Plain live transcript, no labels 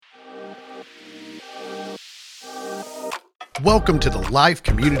Welcome to the Life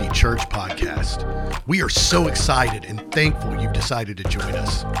Community Church podcast. We are so excited and thankful you've decided to join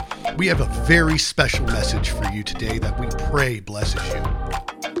us. We have a very special message for you today that we pray blesses you.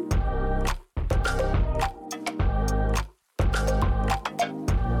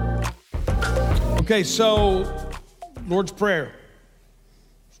 Okay, so Lord's Prayer.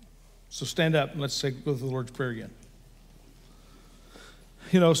 So stand up and let's go through the Lord's Prayer again.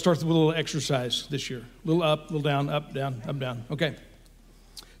 Start with a little exercise this year. A little up, a little down, up, down, up, down. Okay.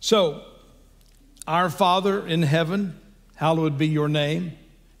 So, our Father in heaven, hallowed be your name.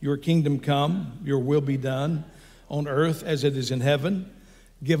 Your kingdom come, your will be done on earth as it is in heaven.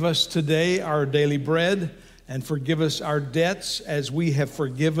 Give us today our daily bread and forgive us our debts as we have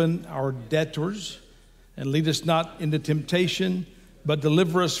forgiven our debtors. And lead us not into temptation, but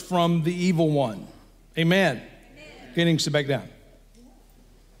deliver us from the evil one. Amen. Getting sit back down.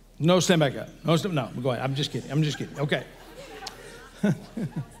 No, stand back up. No, go ahead. I'm just kidding. Okay.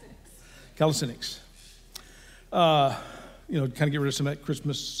 Calisthenics. Kind of get rid of some of that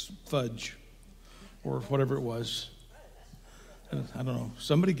Christmas fudge or whatever it was. I don't know.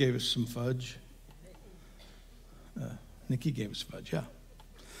 Somebody gave us some fudge. Nikki gave us fudge,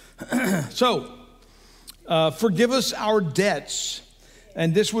 yeah. So, forgive us our debts.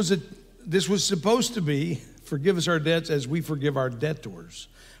 And this was supposed to be, forgive us our debts as we forgive our debtors.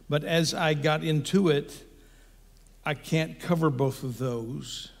 But as I got into it, I can't cover both of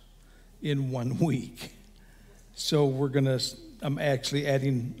those in 1 week. So I'm actually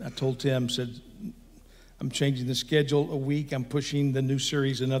adding, I told Tim, said, I'm changing the schedule a week. I'm pushing the new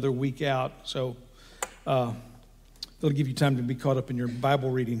series another week out. So it'll give you time to be caught up in your Bible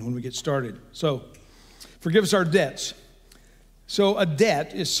reading when we get started. So forgive us our debts. So a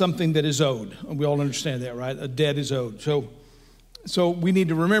debt is something that is owed. We all understand that, right? A debt is owed. So we need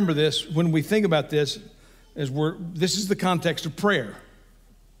to remember this when we think about this, this is the context of prayer.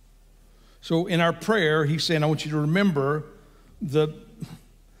 So in our prayer, he's saying, I want you to remember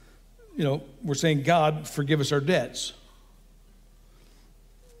we're saying, God, forgive us our debts.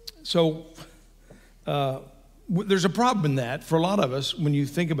 So there's a problem in that for a lot of us when you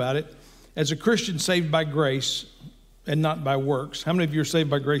think about it. As a Christian saved by grace and not by works, how many of you are saved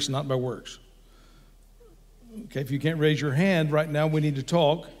by grace and not by works? Okay, if you can't raise your hand right now, we need to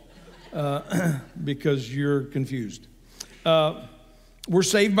talk because you're confused. We're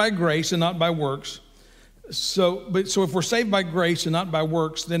saved by grace and not by works. So if we're saved by grace and not by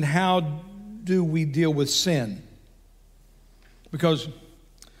works, then how do we deal with sin? Because,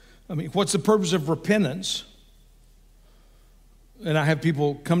 what's the purpose of repentance? And I have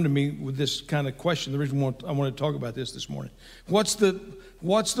people come to me with this kind of question. The reason I want to talk about this morning. What's the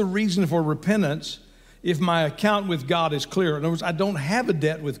reason for repentance if my account with God is clear? In other words, I don't have a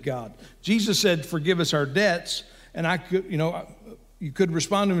debt with God. Jesus said, forgive us our debts. And I could, you could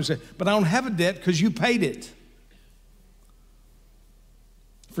respond to him and say, but I don't have a debt because you paid it.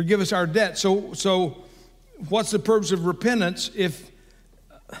 Forgive us our debt. So what's the purpose of repentance if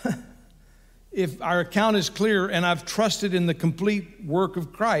our account is clear and I've trusted in the complete work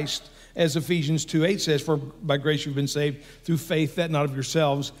of Christ, as Ephesians 2:8 says, for by grace you've been saved through faith, that not of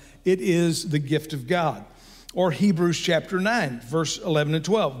yourselves. It is the gift of God. Or Hebrews chapter 9, verse 11 and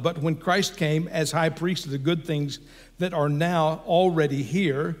 12. But when Christ came as high priest of the good things that are now already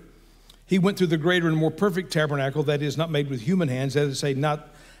here, he went through the greater and more perfect tabernacle that is not made with human hands, that is to say, not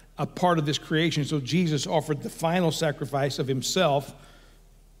a part of this creation. So Jesus offered the final sacrifice of himself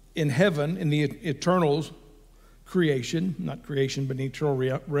in heaven, in the eternal creation, not creation, but the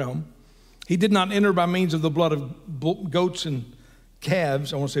eternal realm. He did not enter by means of the blood of goats and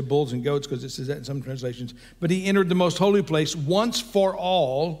calves. I want to say bulls and goats because it says that in some translations. But he entered the most holy place once for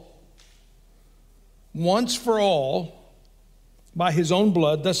all, by his own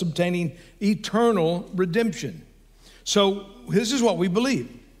blood, thus obtaining eternal redemption. So this is what we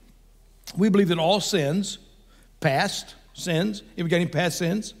believe. We believe that all sins, past sins, have you got any past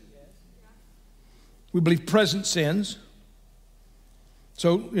sins? We believe present sins.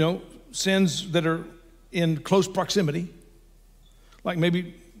 So, sins that are in close proximity, like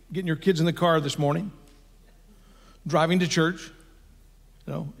maybe getting your kids in the car this morning, driving to church,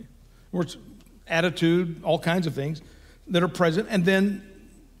 attitude, all kinds of things that are present, and then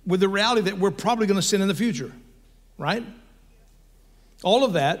with the reality that we're probably going to sin in the future, right? All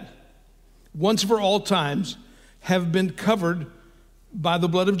of that, once for all times, have been covered by the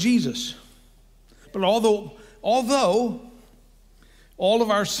blood of Jesus. But although all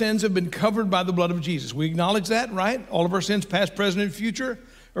of our sins have been covered by the blood of Jesus, we acknowledge that, right? All of our sins, past, present, and future,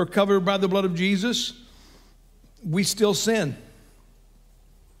 are covered by the blood of Jesus. We still sin.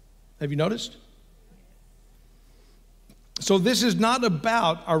 Have you noticed? So this is not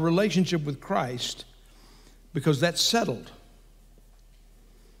about our relationship with Christ, because that's settled.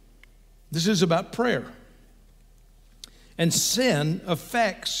 This is about prayer. And sin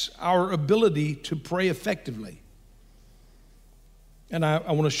affects our ability to pray effectively. And I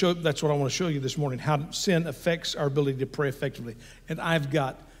want to show, that's what I want to show you this morning, how sin affects our ability to pray effectively. And I've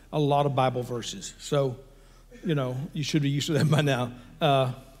got a lot of Bible verses. So, you should be used to that by now,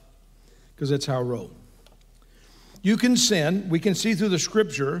 because that's how I roll. You can sin. We can see through the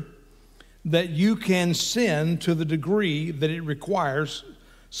scripture that you can sin to the degree that it requires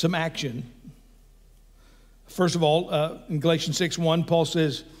some action. First of all, in Galatians 6:1, Paul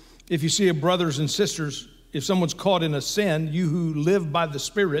says, if you see a brothers and sisters, if someone's caught in a sin, you who live by the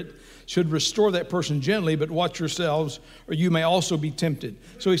Spirit should restore that person gently, but watch yourselves, or you may also be tempted.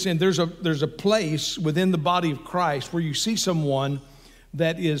 So he's saying there's a place within the body of Christ where you see someone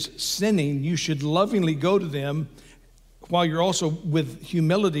that is sinning, you should lovingly go to them, while you're also with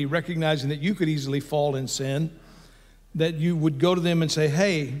humility recognizing that you could easily fall in sin, that you would go to them and say,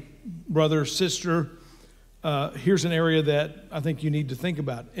 hey, brother, sister, here's an area that I think you need to think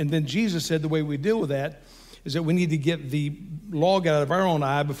about. And then Jesus said the way we deal with that is that we need to get the log out of our own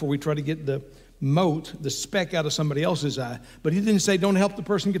eye before we try to get the mote, the speck out of somebody else's eye. But he didn't say don't help the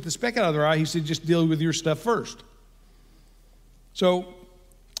person get the speck out of their eye. He said just deal with your stuff first. So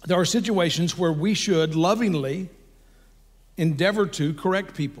there are situations where we should lovingly endeavor to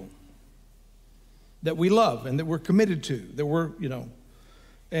correct people that we love and that we're committed to, that we're,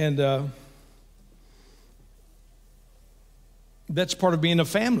 and that's part of being a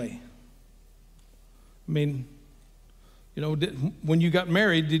family. I mean, when you got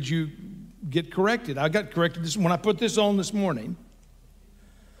married, did you get corrected? I got corrected when I put this on this morning.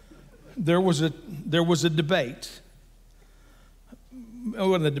 There was a debate. It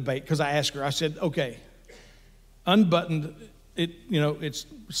wasn't a debate because I asked her. I said, okay, unbuttoned, it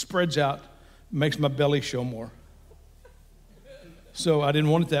spreads out, makes my belly show more. So I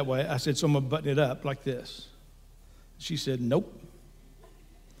didn't want it that way. I said, so I'm going to button it up like this. She said, nope.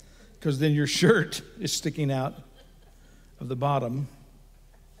 Because then your shirt is sticking out of the bottom.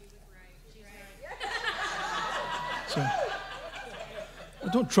 So I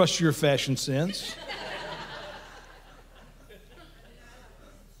don't trust your fashion sense.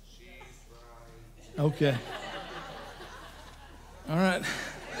 Okay. All right.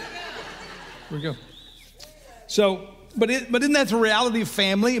 Here we go. So, but isn't that the reality of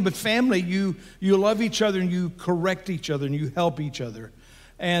family? But family, you love each other and you correct each other and you help each other.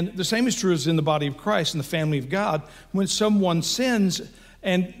 And the same is true as in the body of Christ and the family of God. When someone sins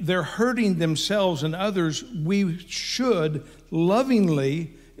and they're hurting themselves and others, we should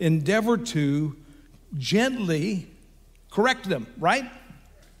lovingly endeavor to gently correct them, right?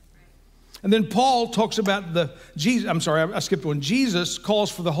 And then Paul talks about I skipped one. Jesus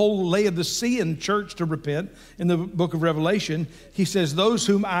calls for the whole Laodicean church to repent in the book of Revelation. He says, those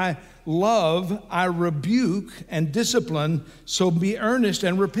whom I love, I rebuke and discipline, so be earnest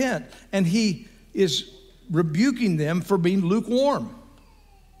and repent. And he is rebuking them for being lukewarm.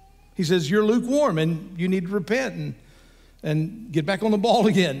 He says, you're lukewarm and you need to repent and get back on the ball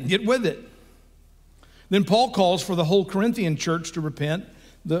again, get with it. Then Paul calls for the whole Corinthian church to repent.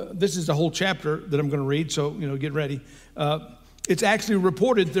 This is the whole chapter that I'm going to read, so get ready. It's actually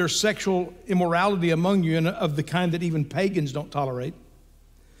reported there's sexual immorality among you and of the kind that even pagans don't tolerate.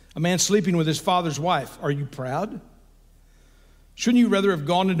 A man sleeping with his father's wife. Are you proud? Shouldn't you rather have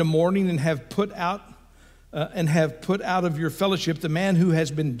gone into mourning and have put out of your fellowship the man who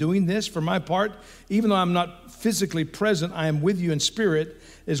has been doing this? For my part, even though I'm not physically present, I am with you in spirit,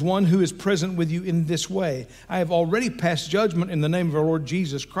 as one who is present with you in this way. I have already passed judgment in the name of our Lord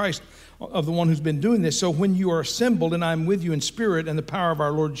Jesus Christ of the one who's been doing this. So when you are assembled and I am with you in spirit and the power of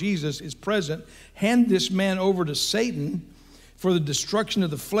our Lord Jesus is present, hand this man over to Satan for the destruction of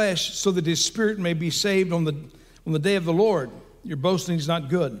the flesh, so that his spirit may be saved on the day of the Lord. Your boasting is not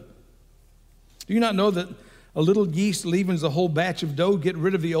good. Do you not know that a little yeast leavens the whole batch of dough? Get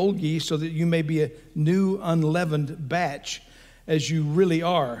rid of the old yeast so that you may be a new unleavened batch, as you really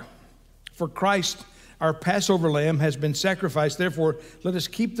are. For Christ, our Passover lamb, has been sacrificed. Therefore, let us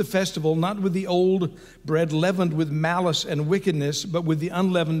keep the festival not with the old bread leavened with malice and wickedness, but with the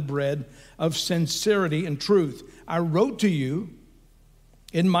unleavened bread of sincerity and truth. I wrote to you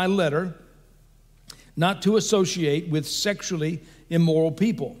in my letter not to associate with sexually immoral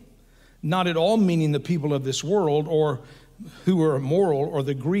people, not at all meaning the people of this world or who are immoral or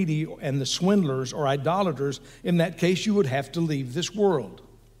the greedy and the swindlers or idolaters. In that case, you would have to leave this world.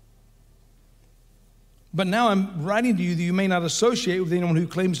 But now I'm writing to you that you may not associate with anyone who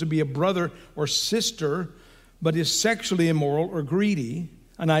claims to be a brother or sister, but is sexually immoral or greedy,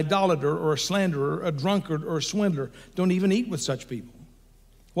 an idolater or a slanderer, a drunkard or a swindler. Don't even eat with such people.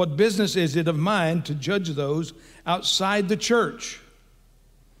 What business is it of mine to judge those outside the church?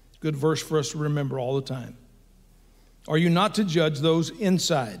 Good verse for us to remember all the time. Are you not to judge those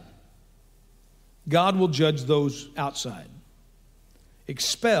inside? God will judge those outside.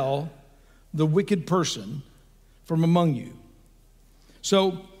 Expel the wicked person from among you.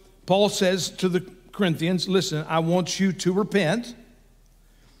 So Paul says to the Corinthians, listen, I want you to repent.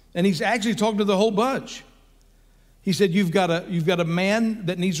 And he's actually talking to the whole bunch. He said, you've got a man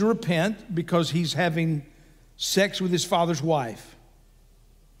that needs to repent because he's having sex with his father's wife.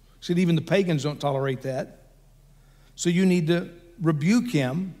 He said, even the pagans don't tolerate that. So you need to rebuke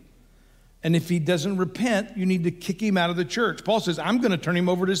him. And if he doesn't repent, you need to kick him out of the church. Paul says, I'm going to turn him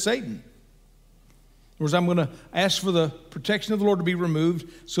over to Satan. In other words, I'm going to ask for the protection of the Lord to be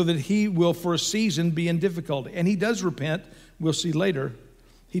removed so that he will, for a season, be in difficulty. And he does repent. We'll see later.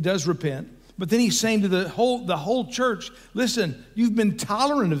 He does repent. But then he's saying to the whole church, listen, you've been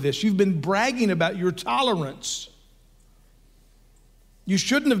tolerant of this. You've been bragging about your tolerance. You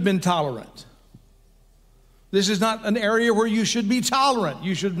shouldn't have been tolerant. This is not an area where you should be tolerant.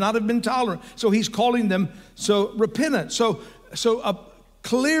 You should not have been tolerant. So he's calling them repentance. So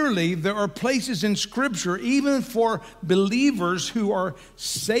clearly there are places in Scripture, even for believers who are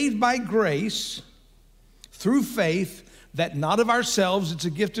saved by grace through faith, that not of ourselves, it's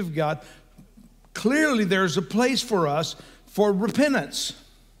a gift of God. Clearly there's a place for us for repentance.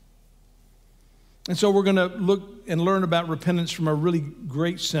 And so we're going to look and learn about repentance from a really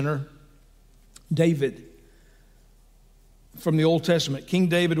great sinner, David, from the Old Testament. King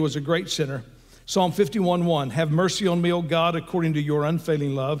David was a great sinner. Psalm 51:1, have mercy on me, O God, according to your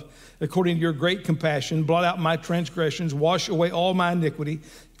unfailing love, according to your great compassion. Blot out my transgressions, wash away all my iniquity,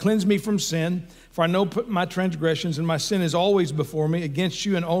 cleanse me from sin. For I know my transgressions, and my sin is always before me. Against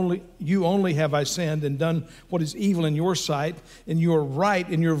you and you only have I sinned and done what is evil in your sight, and you are right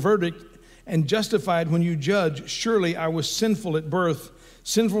in your verdict and justified when you judge. Surely I was sinful at birth,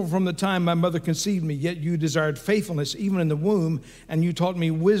 sinful from the time my mother conceived me, yet you desired faithfulness even in the womb, and you taught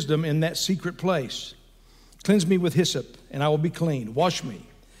me wisdom in that secret place. Cleanse me with hyssop, and I will be clean. Wash me,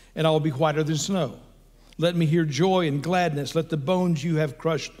 and I will be whiter than snow. Let me hear joy and gladness. Let the bones you have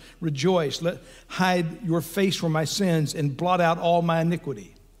crushed rejoice. Hide your face from my sins and blot out all my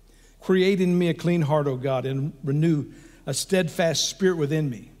iniquity. Create in me a clean heart, O God, and renew a steadfast spirit within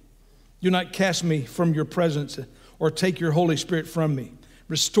me. Do not cast me from your presence or take your Holy Spirit from me.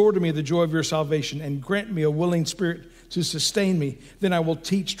 Restore to me the joy of your salvation and grant me a willing spirit to sustain me. Then I will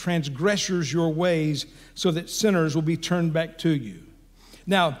teach transgressors your ways so that sinners will be turned back to you.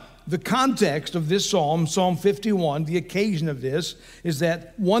 Now, the context of this psalm, Psalm 51, the occasion of this is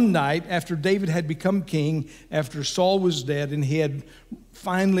that one night after David had become king, after Saul was dead and he had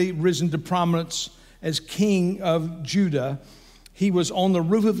finally risen to prominence as king of Judah, he was on the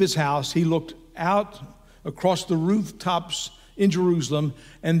roof of his house. He looked out across the rooftops in Jerusalem,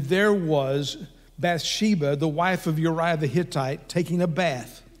 and there was Bathsheba, the wife of Uriah the Hittite, taking a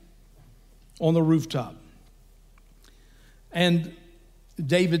bath on the rooftop. And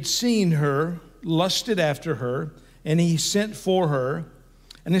David seen her, lusted after her, and he sent for her.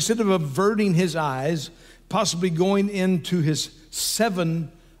 And instead of averting his eyes, possibly going into his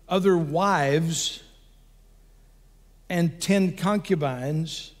 7 other wives and 10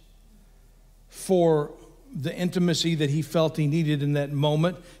 concubines for the intimacy that he felt he needed in that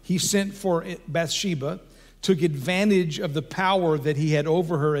moment, he sent for Bathsheba, took advantage of the power that he had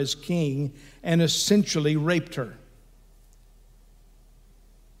over her as king, and essentially raped her.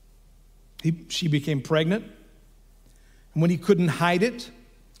 She became pregnant, and when he couldn't hide it,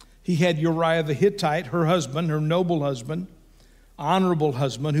 he had Uriah the Hittite, her husband, her noble husband, honorable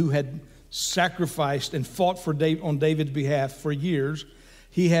husband, who had sacrificed and fought on David's behalf for years.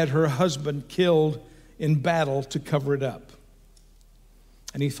 He had her husband killed in battle to cover it up,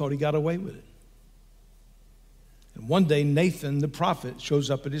 and he thought he got away with it. And one day, Nathan, the prophet,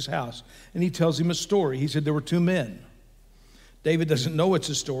 shows up at his house, and he tells him a story. He said there were 2 men. David doesn't know it's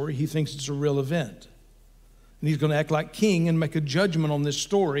a story. He thinks it's a real event. And he's going to act like king and make a judgment on this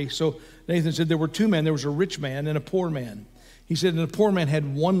story. So Nathan said there were 2 men. There was a rich man and a poor man. He said, and the poor man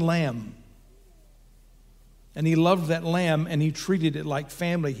had 1 lamb. And he loved that lamb, and he treated it like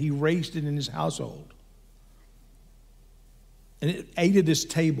family. He raised it in his household. And it ate at his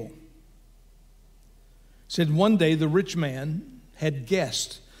table. Said one day the rich man had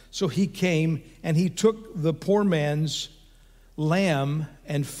guests. So he came and he took the poor man's lamb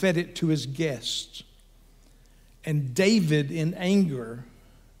and fed it to his guests. And David, in anger,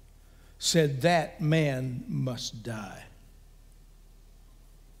 said, that man must die.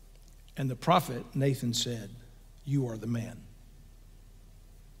 And the prophet Nathan said, you are the man.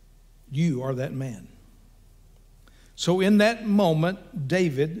 You are that man. So in that moment,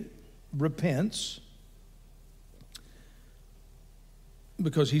 David repents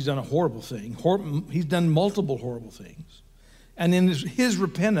because he's done a horrible thing. He's done multiple horrible things. And in his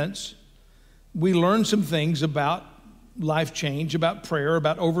repentance, we learn some things about life change, about prayer,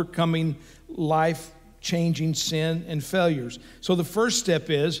 about overcoming life-changing sin and failures. So the first step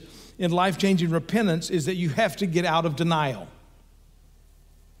is, in life-changing repentance, is that you have to get out of denial.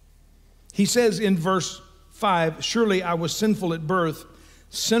 He says in verse 5, surely I was sinful at birth,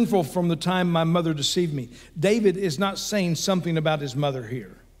 sinful from the time my mother deceived me. David is not saying something about his mother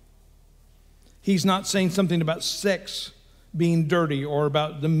here. He's not saying something about sex being dirty or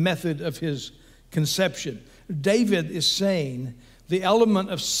about the method of his conception. David is saying the element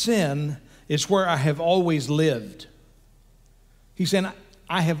of sin is where I have always lived. He's saying,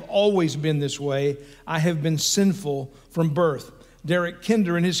 I have always been this way. I have been sinful from birth. Derek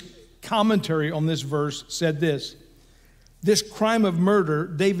Kinder, in his commentary on this verse, said this crime of murder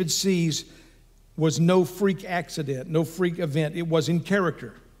David sees was no freak accident, no freak event. It was in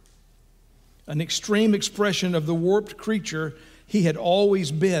character, an extreme expression of the warped creature he had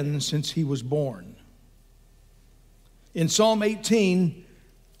always been since he was born. In Psalm 18,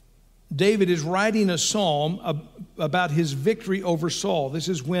 David is writing a psalm about his victory over Saul. This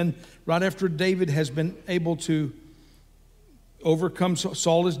is when, right after David has been able to overcome,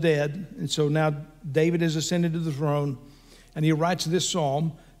 Saul is dead, and so now David has ascended to the throne, and he writes this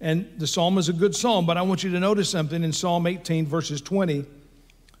psalm, and the psalm is a good psalm, but I want you to notice something in Psalm 18, verses 20.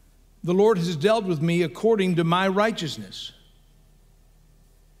 The Lord has dealt with me according to my righteousness,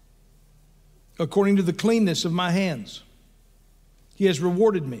 according to the cleanness of my hands. He has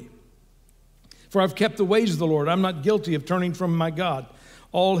rewarded me. For I've kept the ways of the Lord. I'm not guilty of turning from my God.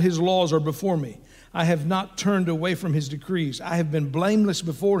 All his laws are before me. I have not turned away from his decrees. I have been blameless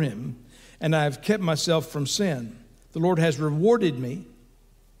before him, and I have kept myself from sin. The Lord has rewarded me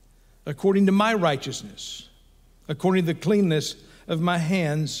according to my righteousness, according to the cleanness of my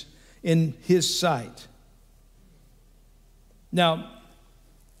hands in his sight. Now,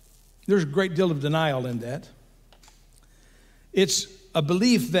 there's a great deal of denial in that. It's a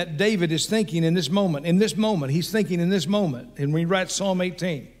belief that David is thinking in this moment. He's thinking in this moment. And we write Psalm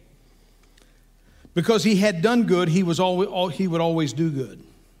 18. Because he had done good, he would always do good.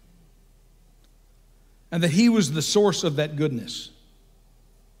 And that he was the source of that goodness.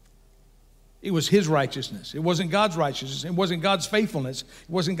 It was his righteousness. It wasn't God's righteousness. It wasn't God's faithfulness. It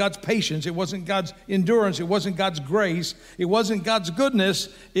wasn't God's patience. It wasn't God's endurance. It wasn't God's grace. It wasn't God's goodness.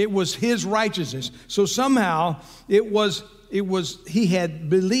 It was his righteousness. So somehow he had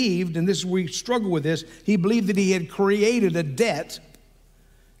believed, and this is where we struggle with this, he believed that he had created a debt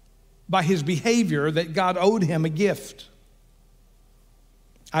by his behavior that God owed him a gift.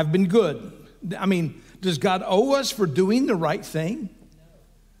 I've been good. I mean, does God owe us for doing the right thing?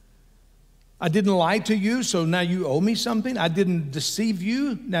 I didn't lie to you, so now you owe me something. I didn't deceive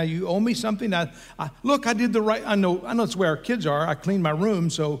you, now you owe me something. Look, I did the right. I know it's where our kids are. I cleaned my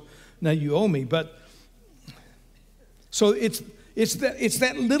room, so now you owe me. But so it's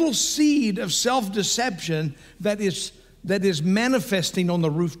that little seed of self-deception that is manifesting on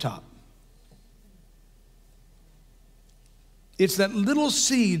the rooftop. It's that little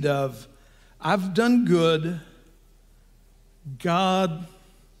seed of, I've done good, God,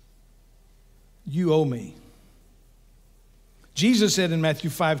 you owe me. Jesus said in Matthew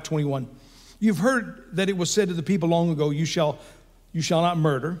 5:21, you've heard that it was said to the people long ago, you shall not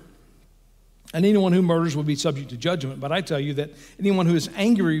murder, and anyone who murders will be subject to judgment. But I tell you that anyone who is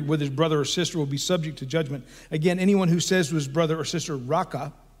angry with his brother or sister will be subject to judgment. Again, anyone who says to his brother or sister,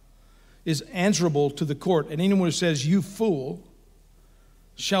 Raka, is answerable to the court, and anyone who says, you fool,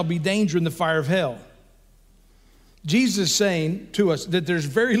 shall be danger in the fire of hell. Jesus is saying to us that there's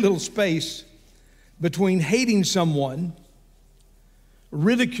very little space between hating someone,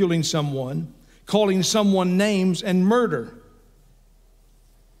 ridiculing someone, calling someone names, and murder.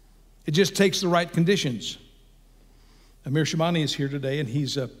 It just takes the right conditions. Amir Shamani is here today, and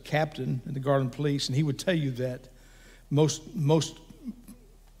he's a captain in the Garland Police, and he would tell you that most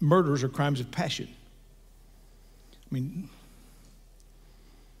murders are crimes of passion. I mean,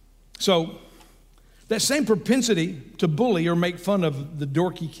 so that same propensity to bully or make fun of the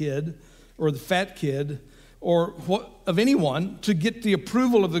dorky kid or the fat kid or of anyone to get the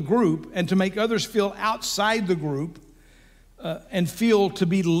approval of the group and to make others feel outside the group and feel to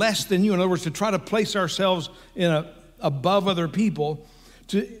be less than you. In other words, to try to place ourselves above other people,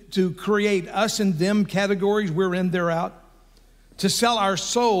 to create us and them categories, we're in, they're out, to sell our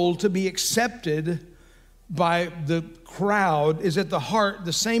soul to be accepted by the crowd is at the heart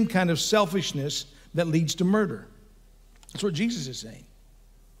the same kind of selfishness that leads to murder. That's what Jesus is saying.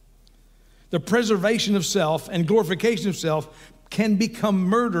 The preservation of self and glorification of self can become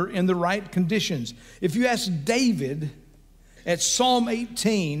murder in the right conditions. If you ask David at Psalm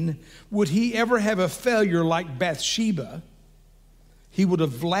 18, would he ever have a failure like Bathsheba? He would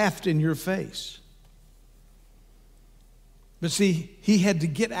have laughed in your face. But see, he had to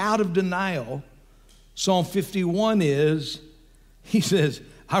get out of denial. Psalm 51 he says,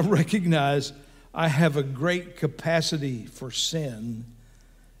 I recognize I have a great capacity for sin,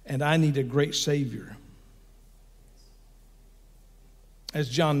 and I need a great Savior. As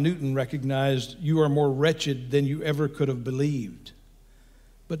John Newton recognized, you are more wretched than you ever could have believed,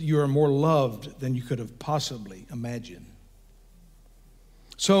 but you are more loved than you could have possibly imagined.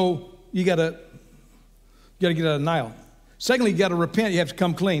 So you got to get out of denial. Secondly, you got to repent. You have to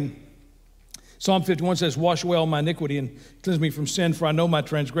come clean. Psalm 51 says, wash away all my iniquity and cleanse me from sin, for I know my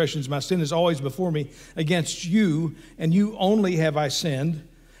transgressions. My sin is always before me. Against you, and you only have I sinned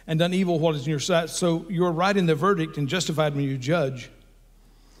and done evil what is in your sight. So you're right in the verdict and justified when you judge.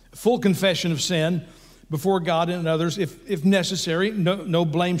 Full confession of sin before God and others, if necessary. No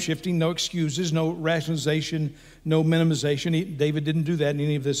blame shifting, no excuses, no rationalization, no minimization. David didn't do that in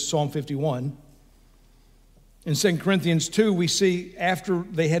any of this Psalm 51. In 2 Corinthians 2, we see after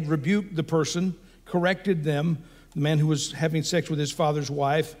they had rebuked the person, corrected them, the man who was having sex with his father's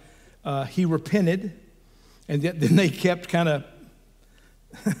wife, he repented, and then they kept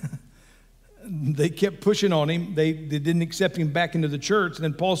they kept pushing on him. They didn't accept him back into the church. And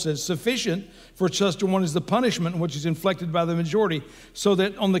then Paul says, sufficient for such a one is the punishment which is inflicted by the majority, so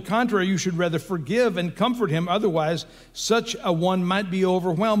that on the contrary, you should rather forgive and comfort him. Otherwise, such a one might be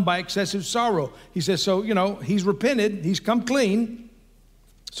overwhelmed by excessive sorrow. He says, so, he's repented. He's come clean.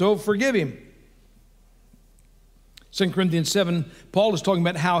 So forgive him. 2 Corinthians 7, Paul is talking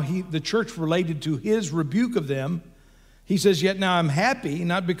about how the church related to his rebuke of them. He says, yet now I'm happy,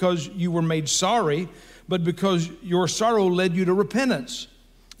 not because you were made sorry, but because your sorrow led you to repentance.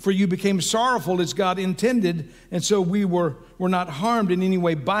 For you became sorrowful as God intended, and so we were not harmed in any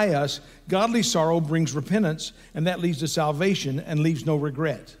way by us. Godly sorrow brings repentance, and that leads to salvation and leaves no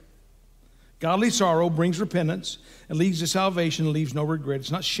regret. Godly sorrow brings repentance and leads to salvation and leaves no regret.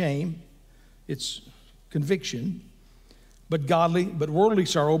 It's not shame, it's conviction. But worldly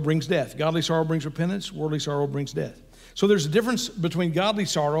sorrow brings death. Godly sorrow brings repentance, worldly sorrow brings death. So there's a difference between godly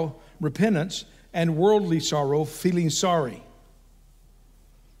sorrow, repentance, and worldly sorrow, feeling sorry.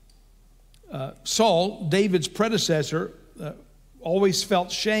 Saul, David's predecessor, always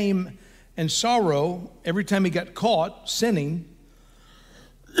felt shame and sorrow every time he got caught sinning,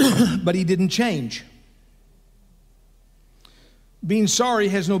 but he didn't change. Being sorry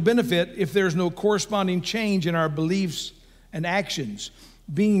has no benefit if there's no corresponding change in our beliefs and actions.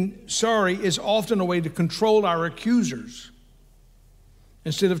 Being sorry is often a way to control our accusers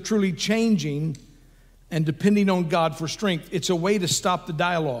instead of truly changing and depending on God for strength. It's a way to stop the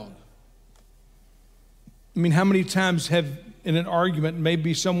dialogue. I mean, how many times have in an argument,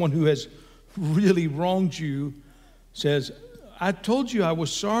 maybe someone who has really wronged you says, I told you I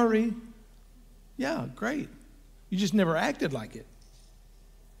was sorry. Yeah, great. You just never acted like it.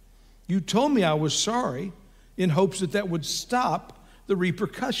 You told me I was sorry in hopes that would stop the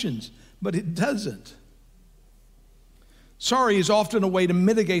repercussions, but it doesn't. Sorry is often a way to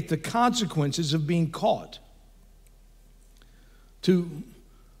mitigate the consequences of being caught, to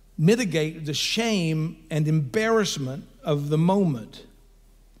mitigate the shame and embarrassment of the moment.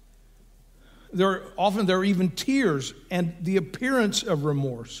 There are even tears and the appearance of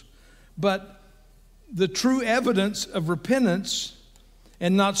remorse, but the true evidence of repentance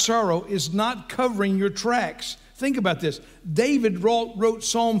and not sorrow is not covering your tracks. Think about this. David wrote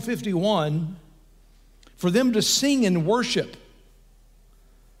Psalm 51 for them to sing and worship.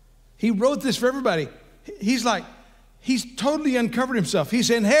 He wrote this for everybody. He's totally uncovered himself. He's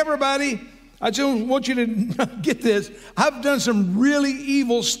saying, hey, everybody, I just want you to get this. I've done some really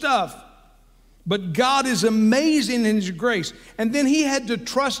evil stuff, but God is amazing in his grace. And then he had to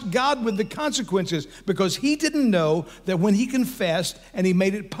trust God with the consequences because he didn't know that when he confessed and he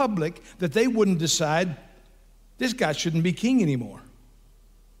made it public that they wouldn't decide this guy shouldn't be king anymore,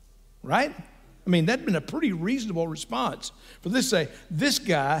 right? I mean, that'd been a pretty reasonable response for this to say, this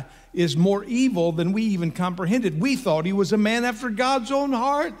guy is more evil than we even comprehended. We thought he was a man after God's own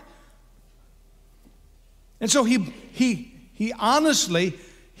heart. And so he honestly,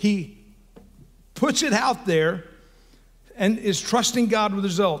 he puts it out there and is trusting God with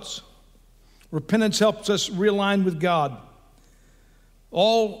results. Repentance helps us realign with God.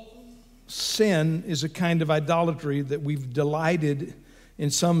 All sin is a kind of idolatry that we've delighted in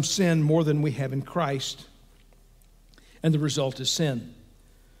some sin more than we have in Christ, and the result is sin.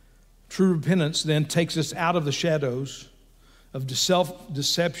 True repentance then takes us out of the shadows of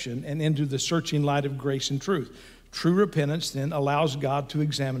self-deception and into the searching light of grace and truth. True repentance then allows God to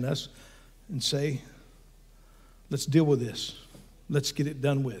examine us and say, let's deal with this. Let's get it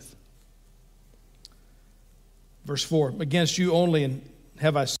done with. Verse 4, against you only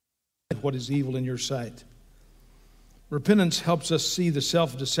have I said what is evil in your sight. Repentance helps us see the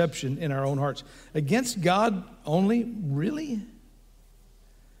self-deception in our own hearts. Against God only? Really? I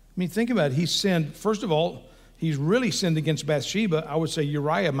mean, think about it. He sinned. First of all, he's really sinned against Bathsheba. I would say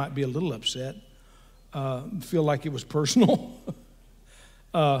Uriah might be a little upset. Feel like it was personal.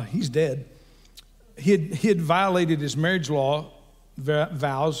 He's dead. He had violated his marriage law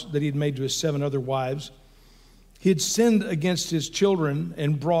vows that he had made to his 7 other wives. He had sinned against his children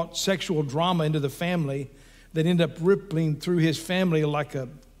and brought sexual drama into the family that ended up rippling through his family like a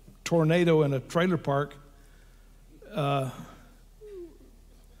tornado in a trailer park. I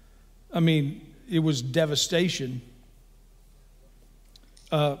mean, it was devastation.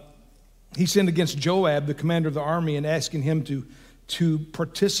 He sinned against Joab, the commander of the army, and asking him to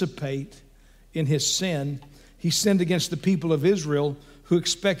participate in his sin. He sinned against the people of Israel who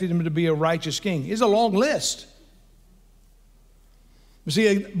expected him to be a righteous king. It's a long list. You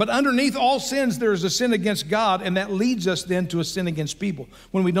see, but underneath all sins, there is a sin against God, and that leads us then to a sin against people.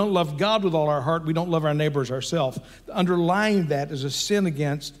 When we don't love God with all our heart, we don't love our neighbors ourselves. Underlying that is a sin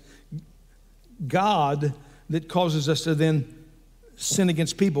against God that causes us to then sin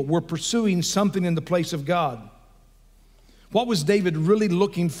against people. We're pursuing something in the place of God. What was David really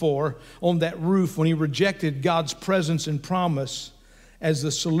looking for on that roof when he rejected God's presence and promise as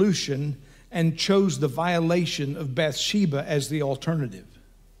the solution and chose the violation of Bathsheba as the alternative?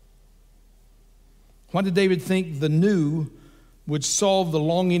 Why did David think the new would solve the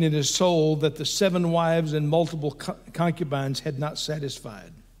longing in his soul that the 7 wives and multiple concubines had not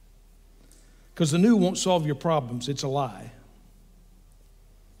satisfied? Because the new won't solve your problems. It's a lie.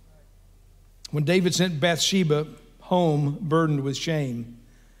 When David sent Bathsheba home burdened with shame,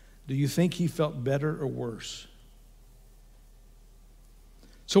 do you think he felt better or worse?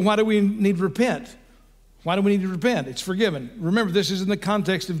 So why do we need to repent? Why do we need to repent? It's forgiven. Remember, this is in the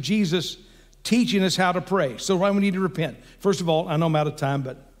context of Jesus teaching us how to pray. So why do we need to repent? First of all, I know I'm out of time,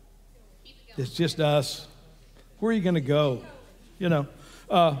 but it's just us. Where are you going to go? You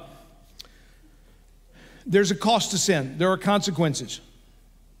know, there's a cost to sin. There are consequences.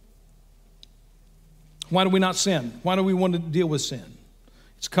 Why do we not sin? Why do we want to deal with sin?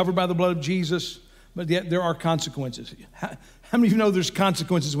 It's covered by the blood of Jesus, but yet there are consequences. How many of you know there's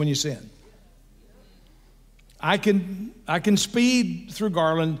consequences when you sin? I can speed through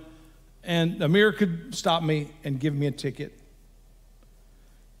Garland, and Amir could stop me and give me a ticket.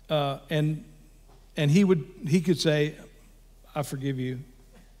 And he could say, I forgive you.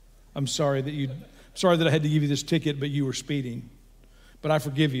 I'm sorry that I had to give you this ticket, but you were speeding. But I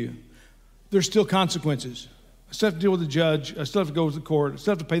forgive you. There's still consequences. I still have to deal with the judge. I still have to go to the court. I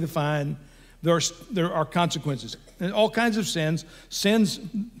still have to pay the fine. There are consequences. And all kinds of sins.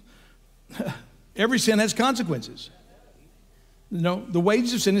 Every sin has consequences. You know, the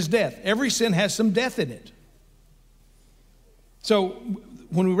wages of sin is death. Every sin has some death in it. So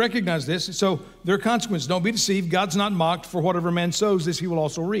when we recognize this, so there are consequences. Don't be deceived. God's not mocked. For whatever man sows, this he will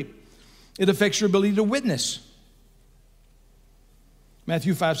also reap. It affects your ability to witness.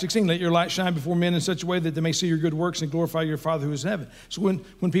 Matthew 5:16, let your light shine before men in such a way that they may see your good works and glorify your Father who is in heaven. So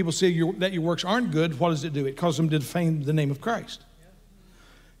when people see that your works aren't good, what does it do? It causes them to defame the name of Christ.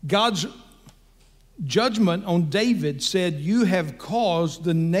 God's judgment on David said, you have caused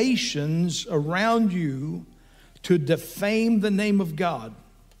the nations around you to defame the name of God.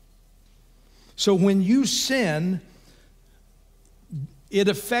 So when you sin, it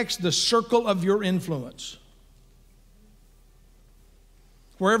affects the circle of your influence.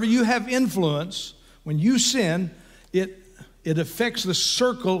 Wherever you have influence, when you sin, it affects the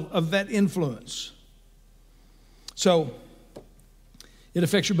circle of that influence. So it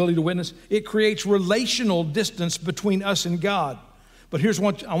affects your ability to witness. It creates relational distance between us and God. But here's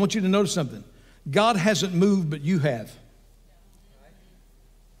what I want you to notice something. God hasn't moved, but you have.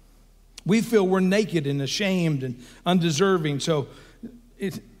 We feel we're naked and ashamed and undeserving. So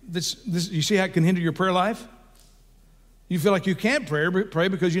this you see how it can hinder your prayer life? You feel like you can't pray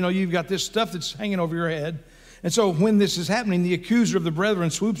because you know you've got this stuff that's hanging over your head. And so when this is happening, the accuser of the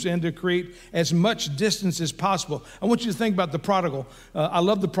brethren swoops in to create as much distance as possible. I want you to think about the prodigal. I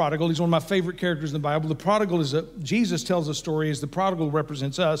love the prodigal. He's one of my favorite characters in the Bible. The prodigal Jesus tells a story as the prodigal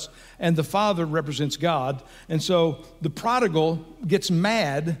represents us, and the father represents God. And so the prodigal gets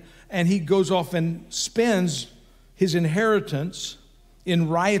mad, and he goes off and spends his inheritance in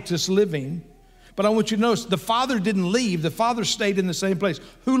riotous living. But I want you to notice, the father didn't leave. The father stayed in the same place.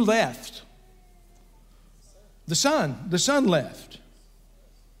 Who left? The son. The son left.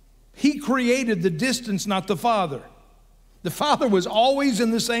 He created the distance, not the father. The father was always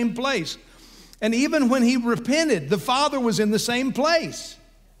in the same place. And even when he repented, the father was in the same place.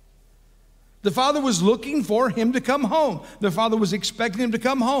 The father was looking for him to come home. The father was expecting him to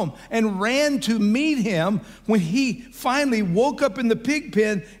come home and ran to meet him when he finally woke up in the pig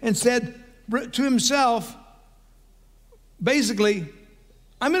pen and said to himself, basically,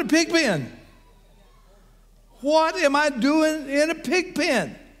 I'm in a pig pen. What am I doing in a pig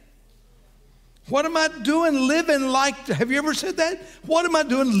pen? What am I doing living like, have you ever said that? What am I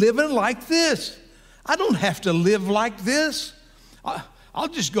doing living like this? I don't have to live like this. I'll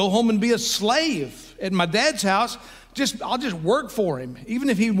just go home and be a slave at my dad's house. I'll just work for him, even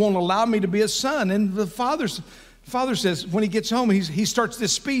if he won't allow me to be a son. And the father says, when he gets home, he starts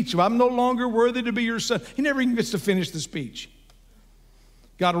this speech. I'm no longer worthy to be your son. He never even gets to finish the speech.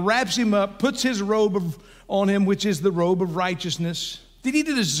 God wraps him up, puts his robe on him, which is the robe of righteousness. Did he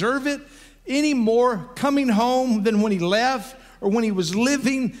deserve it any more coming home than when he left or when he was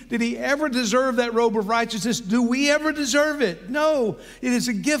living? Did he ever deserve that robe of righteousness? Do we ever deserve it? No, it is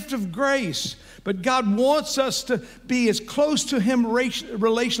a gift of grace. But God wants us to be as close to him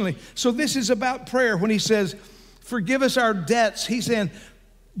relationally. So this is about prayer. When he says, forgive us our debts, he's saying,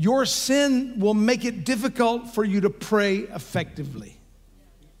 your sin will make it difficult for you to pray effectively.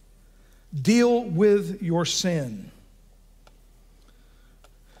 Deal with your sin.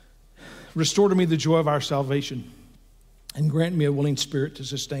 Restore to me the joy of our salvation, and grant me a willing spirit to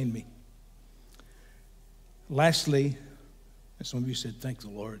sustain me. Lastly, as some of you said, thank the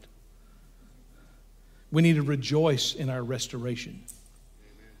Lord. We need to rejoice in our restoration.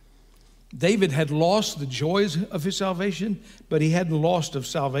 Amen. David had lost the joys of his salvation, but he hadn't lost his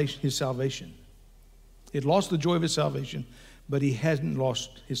salvation. He had lost the joy of his salvation, but he hadn't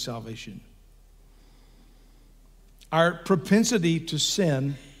lost his salvation. Our propensity to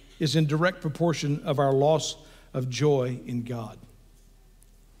sin is in direct proportion of our loss of joy in God.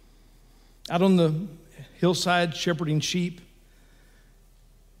 Out on the hillside shepherding sheep,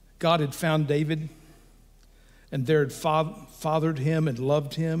 God had found David, and there had fathered him and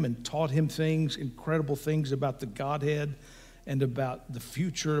loved him and taught him things, incredible things about the Godhead and about the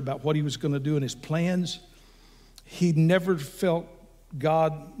future, about what he was going to do in his plans. He never felt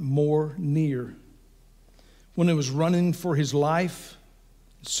God more near. When he was running for his life,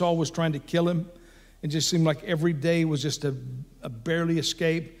 Saul was trying to kill him. It just seemed like every day was just a barely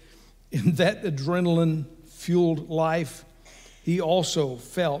escape. In that adrenaline-fueled life, he also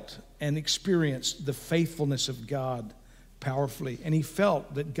felt and experienced the faithfulness of God powerfully. And he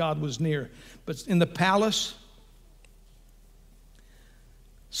felt that God was near. But in the palace,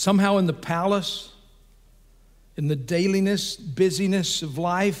 somehow in the palace, in the dailiness, busyness of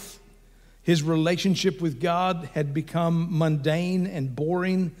life, his relationship with God had become mundane and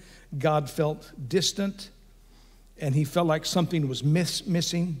boring. God felt distant, and he felt like something was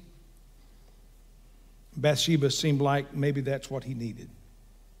missing. Bathsheba seemed like maybe that's what he needed.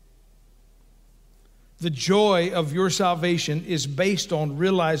 The joy of your salvation is based on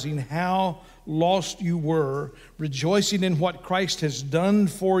realizing how lost you were, rejoicing in what Christ has done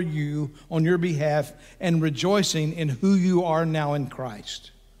for you on your behalf, and rejoicing in who you are now in Christ.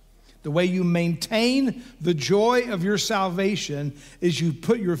 The way you maintain the joy of your salvation is you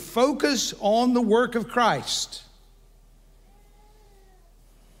put your focus on the work of Christ.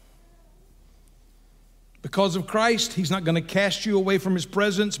 Because of Christ, he's not going to cast you away from his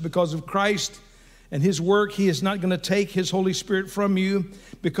presence. Because of Christ and his work, he is not going to take his Holy Spirit from you.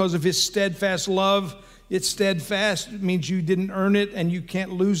 Because of his steadfast love, it's steadfast. It means you didn't earn it and you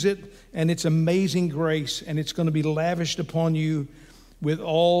can't lose it. And it's amazing grace, and it's going to be lavished upon you with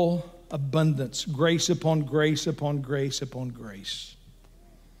all abundance, grace upon grace upon grace upon grace.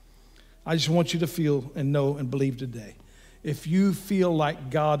 I just want you to feel and know and believe today. If you feel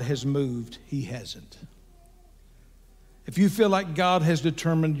like God has moved, he hasn't. If you feel like God has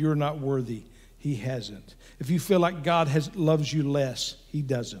determined you're not worthy, he hasn't. If you feel like God loves you less, he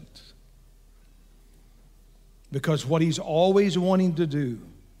doesn't. Because what he's always wanting to do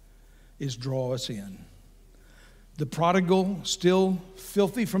is draw us in. The prodigal, still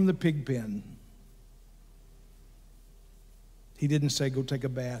filthy from the pig pen, He didn't say, go take a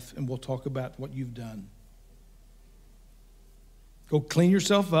bath and we'll talk about what you've done. Go clean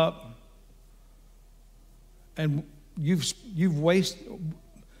yourself up. And you've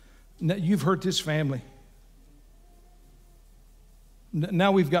hurt this family.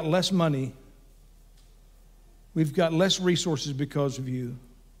 Now we've got less money. We've got less resources because of you.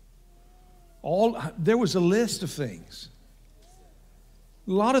 There was a list of things.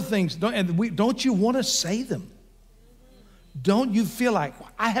 A lot of things. Don't you want to say them? Don't you feel like,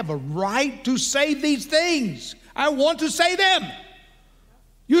 I have a right to say these things? I want to say them.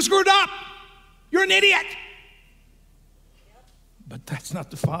 You screwed up. You're an idiot. But that's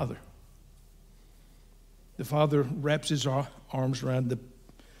not the Father. The Father wraps his arms around the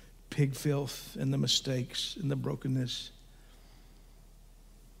pig filth and the mistakes and the brokenness.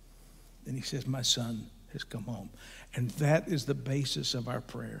 And he says, my son has come home. And that is the basis of our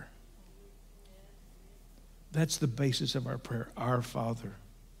prayer. That's the basis of our prayer. Our Father,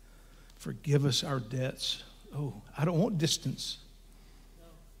 forgive us our debts. Oh, I don't want distance.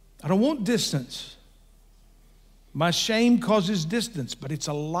 I don't want distance. My shame causes distance, but it's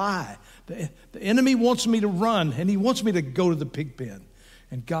a lie. The enemy wants me to run, and he wants me to go to the pig pen.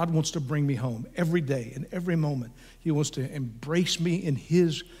 And God wants to bring me home every day and every moment. He wants to embrace me in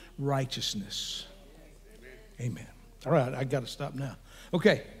his righteousness. Amen. All right, I got to stop now.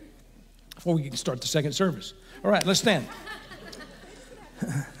 Okay, before we can start the second service. All right, let's stand.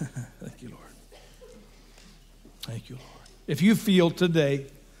 Thank you, Lord. Thank you, Lord. If you feel today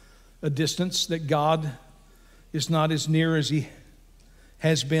a distance that God is not as near as he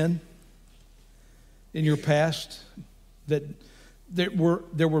has been in your past, that there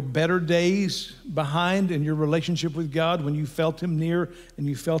were better days behind in your relationship with God when you felt him near and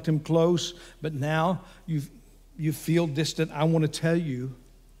you felt him close, but now you feel distant, I want to tell you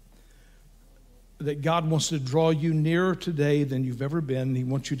that God wants to draw you nearer today than you've ever been. He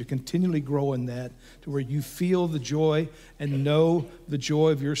wants you to continually grow in that, to where you feel the joy and know the joy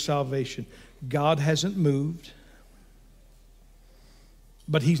of your salvation. God hasn't moved,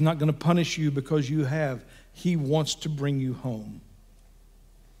 but he's not going to punish you because you have. He wants to bring you home.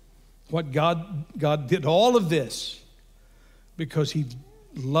 What God did all of this because he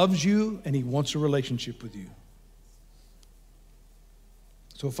loves you and he wants a relationship with you.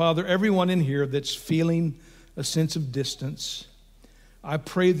 So, Father, everyone in here that's feeling a sense of distance, I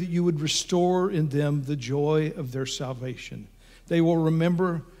pray that you would restore in them the joy of their salvation. They will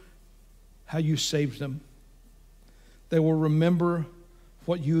remember how you saved them. They will remember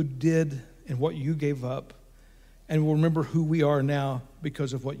what you did and what you gave up, and will remember who we are now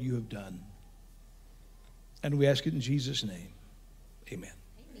because of what you have done. And we ask it in Jesus' name. Amen.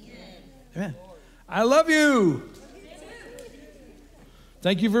 Amen. I love you.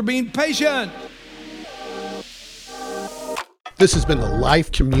 Thank you for being patient. This has been the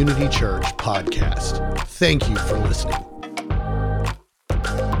Life Community Church podcast. Thank you for listening.